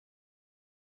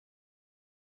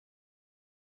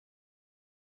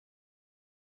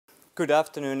Good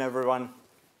afternoon, everyone.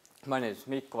 My name is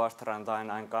Mikko Vastaranta and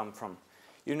I come from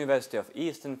University of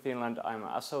Eastern Finland. I'm an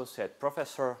associate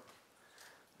professor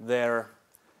there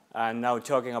and now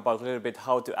talking about a little bit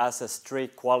how to assess tree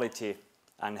quality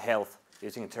and health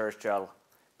using terrestrial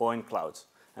point clouds.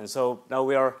 And so now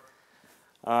we are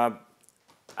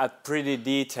at pretty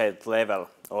detailed level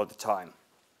all the time.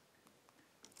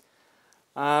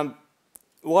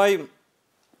 Why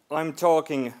I'm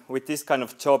talking with this kind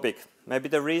of topic? Maybe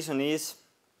the reason is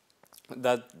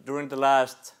that during the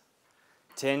last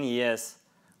 10 years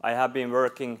I have been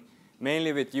working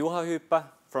mainly with Juha Hyppä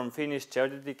from Finnish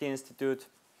Geodetic Institute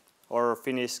or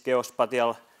Finnish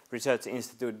Geospatial Research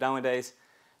Institute nowadays,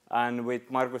 and with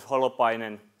Markus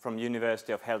Holopainen from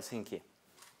University of Helsinki.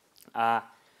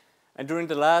 And during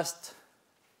the last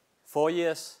 5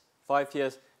 years,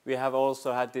 we have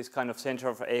also had this kind of Center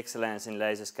of Excellence in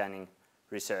laser scanning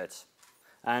research.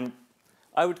 And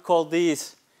I would call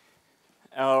these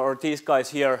guys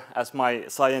here as my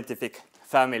scientific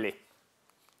family.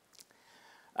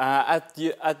 At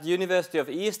University of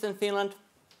Eastern Finland,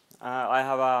 I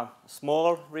have a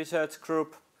small research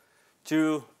group,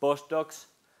 2 postdocs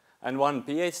and 1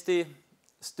 PhD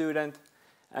student.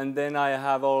 And then I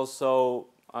have also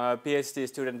a PhD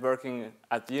student working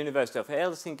at the University of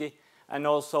Helsinki and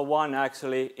also 1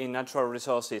 actually in Natural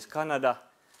Resources Canada.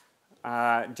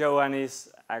 Joanne is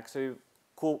actually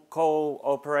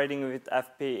cooperating with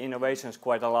FP Innovations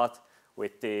quite a lot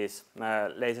with these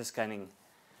laser scanning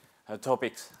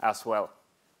topics as well.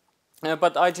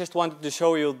 But I just wanted to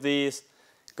show you these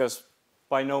because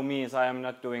by no means I am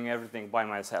not doing everything by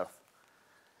myself.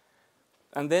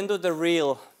 And then to the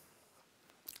real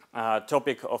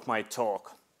topic of my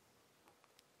talk.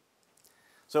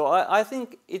 So I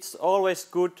think it's always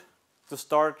good to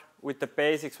start with the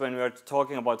basics when we are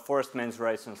talking about forest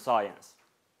mensuration science.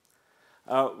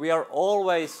 We are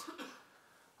always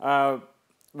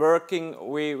working,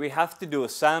 we have to do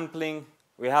sampling,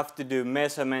 we have to do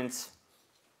measurements,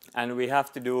 and we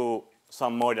have to do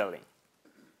some modeling.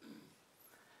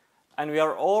 And we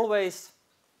are always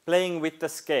playing with the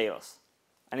scales,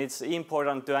 and it's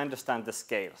important to understand the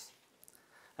scales.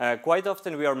 Quite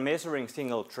often we are measuring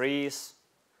single trees,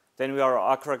 then we are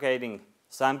aggregating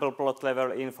sample plot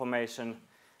level information,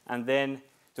 and then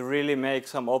to really make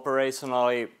some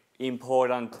operationally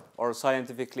important or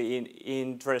scientifically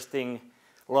interesting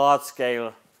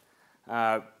large-scale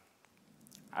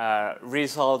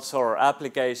results or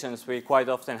applications, we quite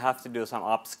often have to do some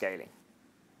upscaling.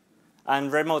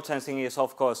 And remote sensing is,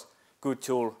 of course, a good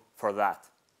tool for that.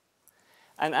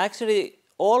 And actually,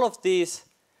 all of these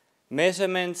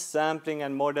measurements, sampling,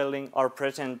 and modeling are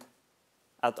present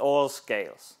at all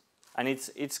scales. And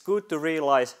it's good to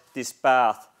realize this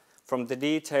path from the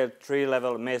detailed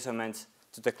tree-level measurements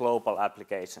to the global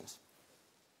applications.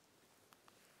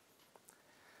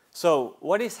 So,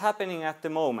 what is happening at the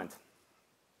moment?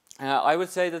 I would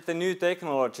say that the new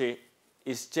technology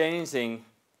is changing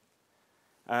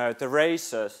the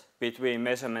ratios between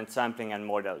measurement, sampling, and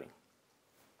modeling.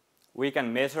 We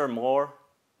can measure more.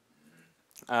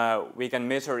 We can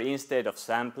measure instead of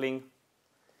sampling.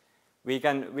 We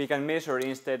can measure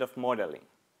instead of modeling.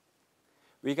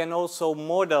 We can also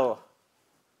model,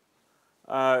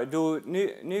 do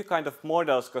new kind of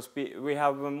models because we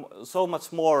have so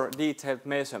much more detailed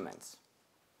measurements.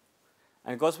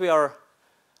 And because we are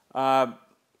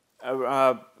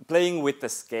playing with the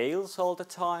scales all the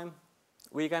time,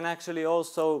 we can actually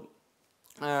also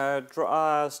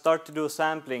start to do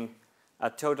sampling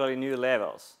at totally new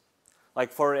levels.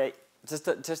 Like for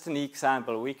just an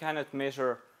example, we cannot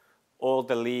measure all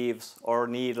the leaves or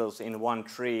needles in one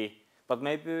tree, but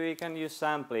maybe we can use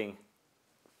sampling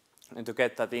to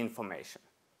get that information.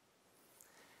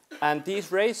 And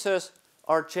these ratios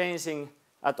are changing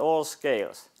at all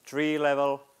scales, tree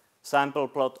level, sample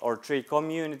plot or tree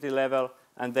community level,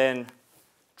 and then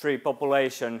tree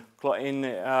population in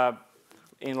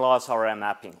large area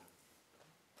mapping.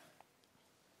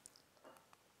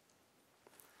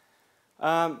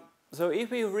 So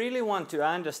if we really want to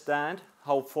understand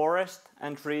how forests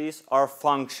and trees are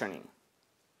functioning,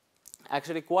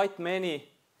 actually quite many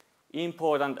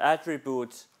important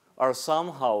attributes are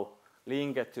somehow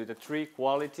linked to the tree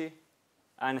quality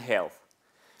and health.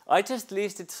 I just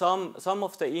listed some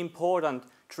of the important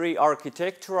tree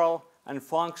architectural and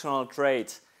functional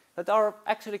traits that are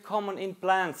actually common in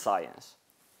plant science.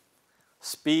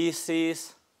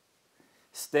 Species,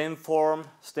 stem form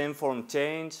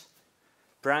change,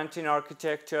 branching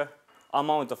architecture,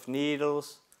 amount of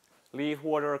needles, leaf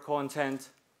water content,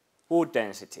 wood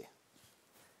density.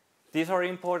 These are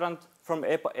important from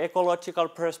ecological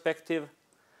perspective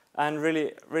and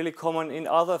really common in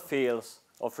other fields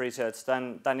of research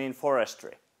than in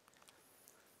forestry.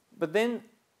 But then,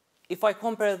 if I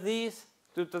compare these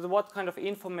to what kind of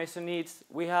information needs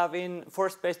we have in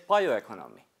forest-based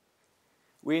bioeconomy,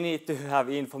 we need to have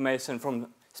information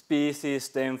from species,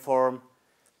 stem form.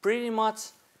 Pretty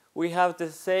much we have the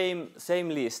same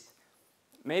list.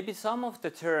 Maybe some of the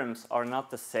terms are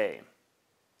not the same.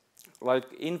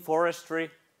 Like in forestry,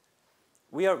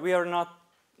 we are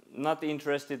not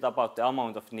interested about the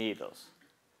amount of needles.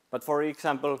 But for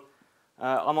example,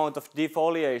 amount of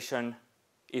defoliation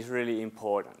is really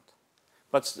important.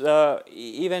 But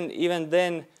even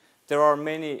then, there are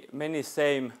many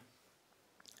same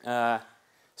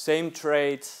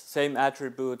traits, same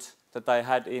attributes that I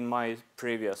had in my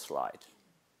previous slide.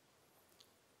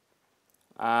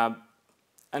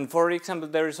 And for example,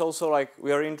 there is also like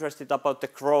we are interested about the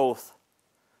growth,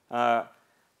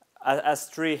 as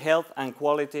tree health and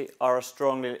quality are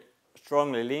strongly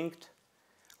linked.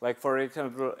 Like for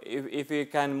example, if we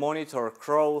can monitor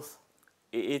growth,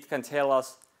 it can tell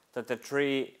us that the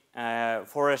tree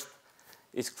forest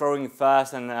is growing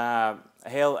fast and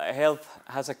health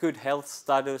has a good health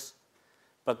status.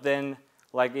 But then,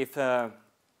 like if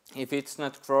it's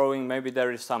not growing, maybe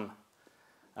there is some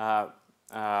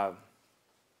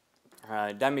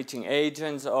damaging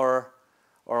agents or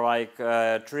like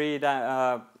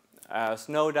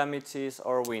snow damages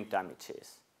or wind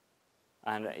damages,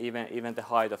 and even the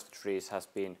height of the trees has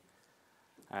been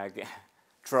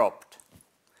dropped.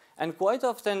 And quite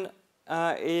often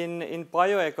in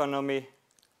bioeconomy,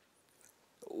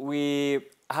 we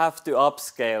have to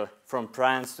upscale from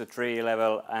branch to tree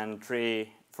level and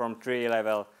from tree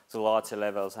level to larger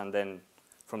levels, and then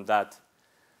from that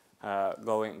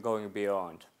going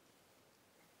beyond.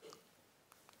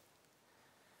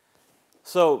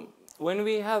 So when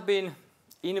we have been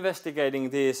investigating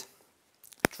these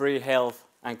tree health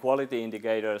and quality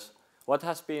indicators, what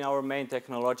has been our main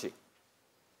technology?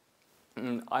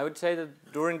 I would say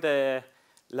that during the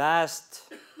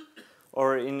last,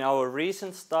 or in our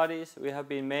recent studies, we have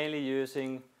been mainly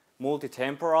using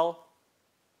multitemporal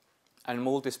and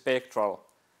multispectral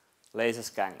laser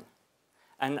scanning.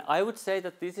 And I would say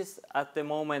that this is at the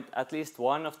moment at least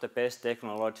one of the best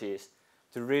technologies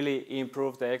to really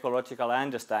improve the ecological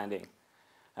understanding.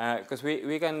 Because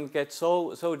we can get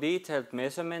so detailed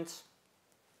measurements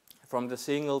from the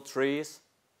single trees.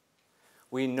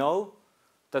 We know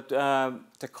that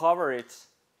the coverage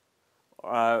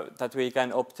that we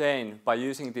can obtain by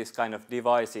using these kind of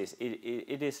devices,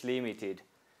 it is limited.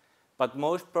 But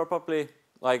most probably,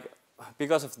 like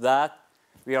because of that,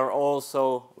 we are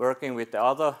also working with the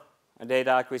other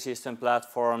data acquisition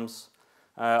platforms,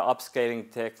 upscaling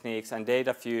techniques and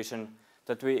data fusion,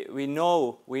 that we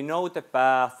know the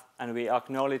path and we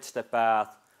acknowledge the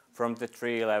path from the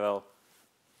tree level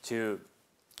to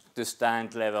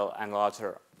stand level and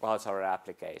larger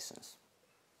applications.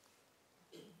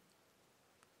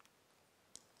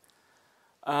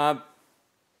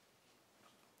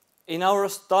 In our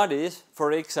studies,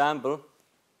 for example,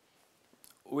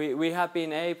 we have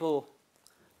been able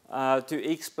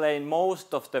to explain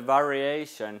most of the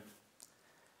variation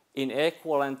in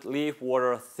equivalent leaf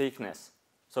water thickness.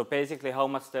 So basically how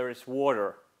much there is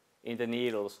water in the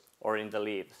needles or in the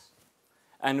leaves.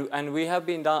 And we have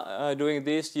been doing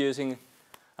this using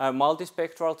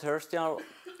multispectral terrestrial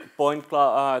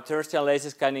terrestrial laser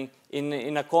scanning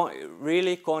in a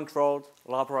really controlled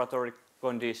laboratory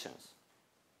conditions.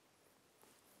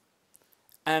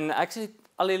 And actually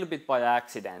a little bit by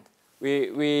accident,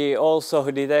 we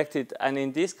also detected, and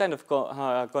in this kind of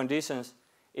conditions,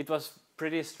 it was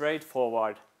pretty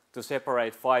straightforward to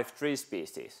separate 5 tree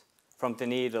species from the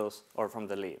needles or from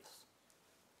the leaves.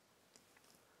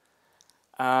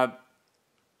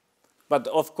 But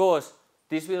of course,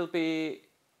 this will be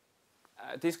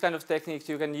this kind of techniques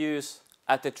you can use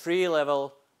at the tree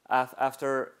level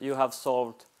after you have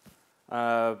solved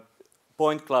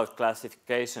point cloud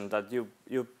classification, that you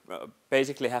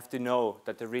basically have to know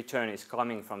that the return is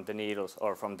coming from the needles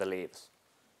or from the leaves.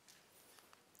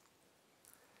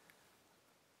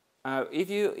 If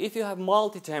you have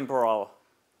multitemporal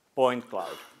point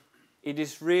cloud, it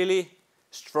is really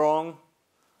strong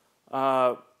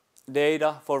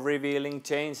data for revealing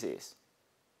changes.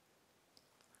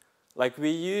 Like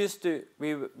we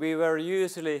were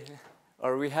usually,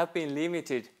 or we have been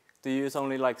limited to use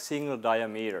only like single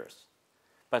diameters.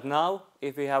 But now,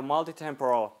 if we have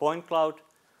multitemporal point cloud,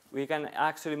 we can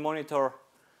actually monitor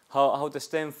how the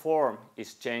stem form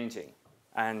is changing.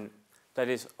 And that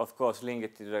is, of course,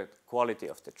 linked to the quality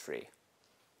of the tree.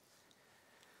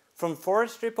 From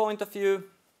forestry point of view,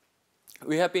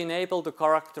 we have been able to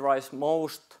characterize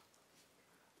most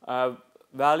a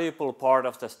valuable part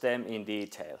of the stem in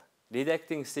detail,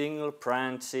 detecting single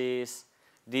branches,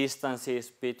 distances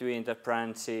between the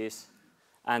branches,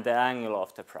 and the angle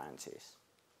of the branches.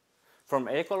 From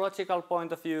ecological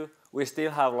point of view, we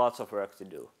still have lots of work to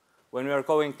do. When we are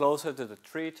going closer to the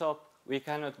treetop, we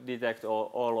cannot detect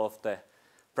all of the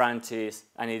branches,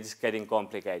 and it is getting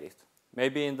complicated.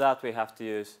 Maybe in that we have to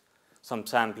use some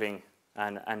sampling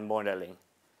and modeling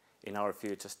in our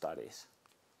future studies.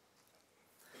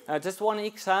 Just one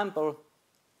example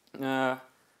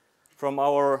from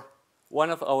one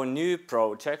of our new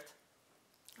projects,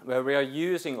 where we are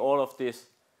using all of this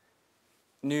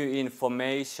new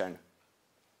information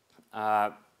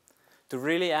to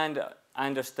really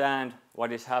understand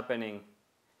what is happening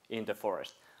in the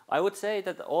forest. I would say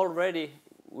that already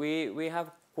we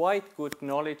have quite good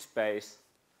knowledge base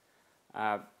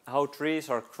how trees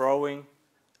are growing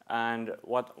and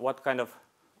what kind of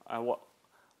what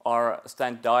are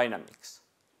stand dynamics.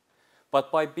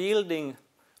 But by building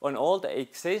on all the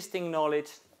existing knowledge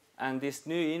and this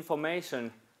new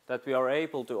information that we are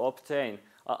able to obtain,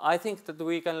 I think that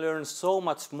we can learn so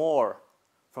much more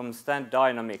from stand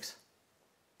dynamics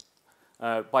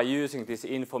by using this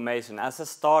information as a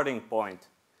starting point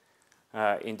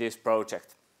in this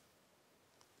project.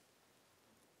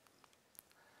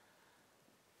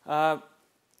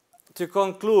 To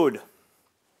conclude,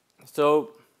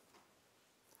 so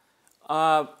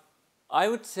I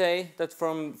would say that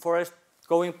from forest,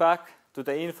 going back to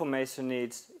the information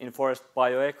needs in forest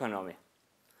bioeconomy,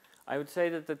 I would say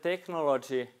that the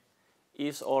technology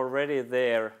is already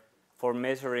there for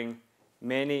measuring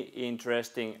many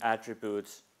interesting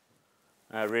attributes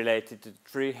related to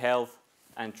tree health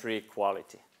and tree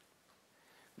quality.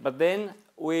 But then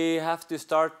we have to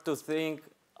start to think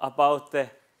about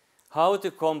how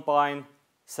to combine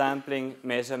sampling,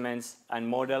 measurements, and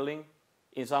modeling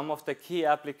in some of the key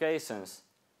applications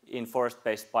in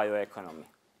forest-based bioeconomy.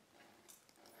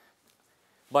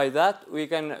 By that, we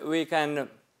can,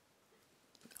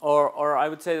 or I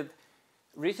would say that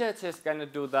researchers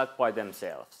cannot do that by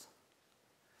themselves.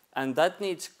 And that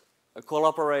needs a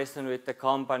collaboration with the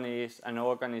companies and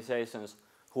organizations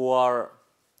who are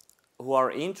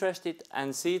interested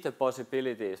and see the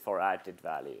possibilities for added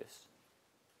values.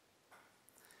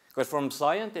 Because from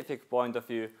scientific point of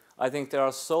view, I think there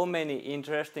are so many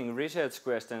interesting research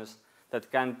questions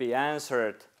that can be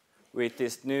answered with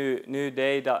this new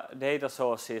data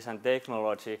sources and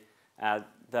technology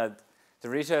that the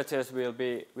researchers will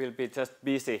be just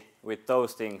busy with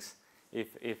those things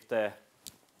if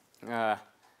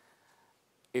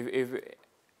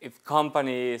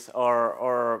companies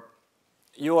or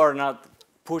you are not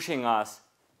pushing us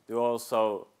to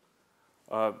also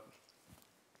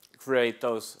create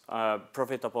those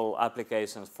profitable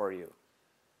applications for you.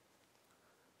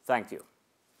 Thank you.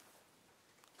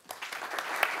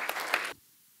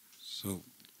 So,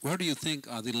 where do you think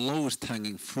are the lowest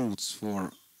hanging fruits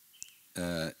for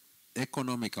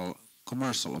economical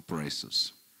commercial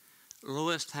operations?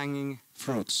 Lowest hanging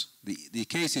fruits. The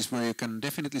cases where you can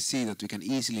definitely see that we can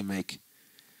easily make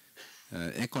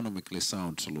economically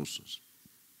sound solutions.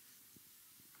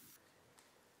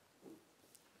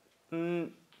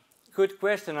 Good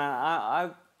question.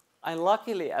 I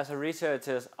luckily, as a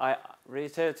researcher,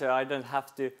 I don't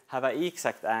have to have an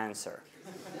exact answer.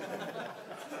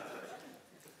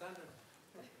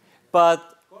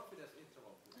 But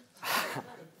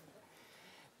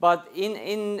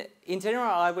in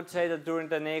general, I would say that during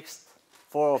the next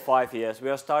 4 or 5 years, we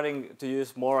are starting to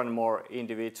use more and more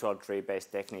individual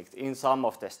tree-based techniques in some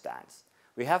of the stands.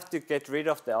 We have to get rid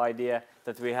of the idea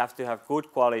that we have to have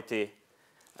good quality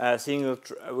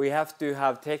we have to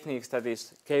have techniques that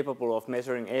is capable of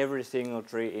measuring every single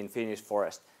tree in Finnish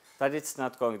forest. That it's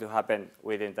not going to happen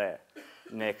within the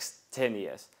next 10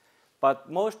 years.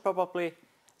 But most probably,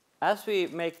 as we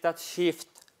make that shift,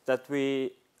 that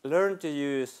we learn to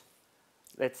use,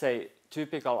 let's say,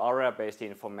 typical area-based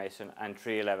information and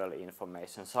tree-level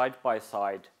information side by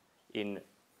side in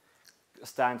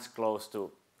stands close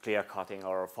to clear cutting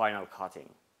or final cutting.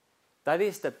 That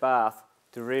is the path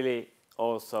to really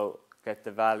also get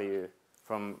the value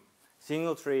from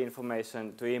single tree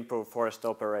information to improve forest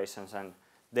operations and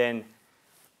then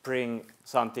bring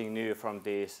something new from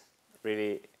these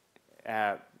really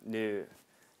new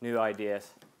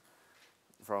ideas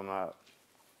from a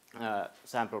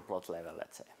sample plot level,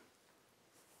 let's say.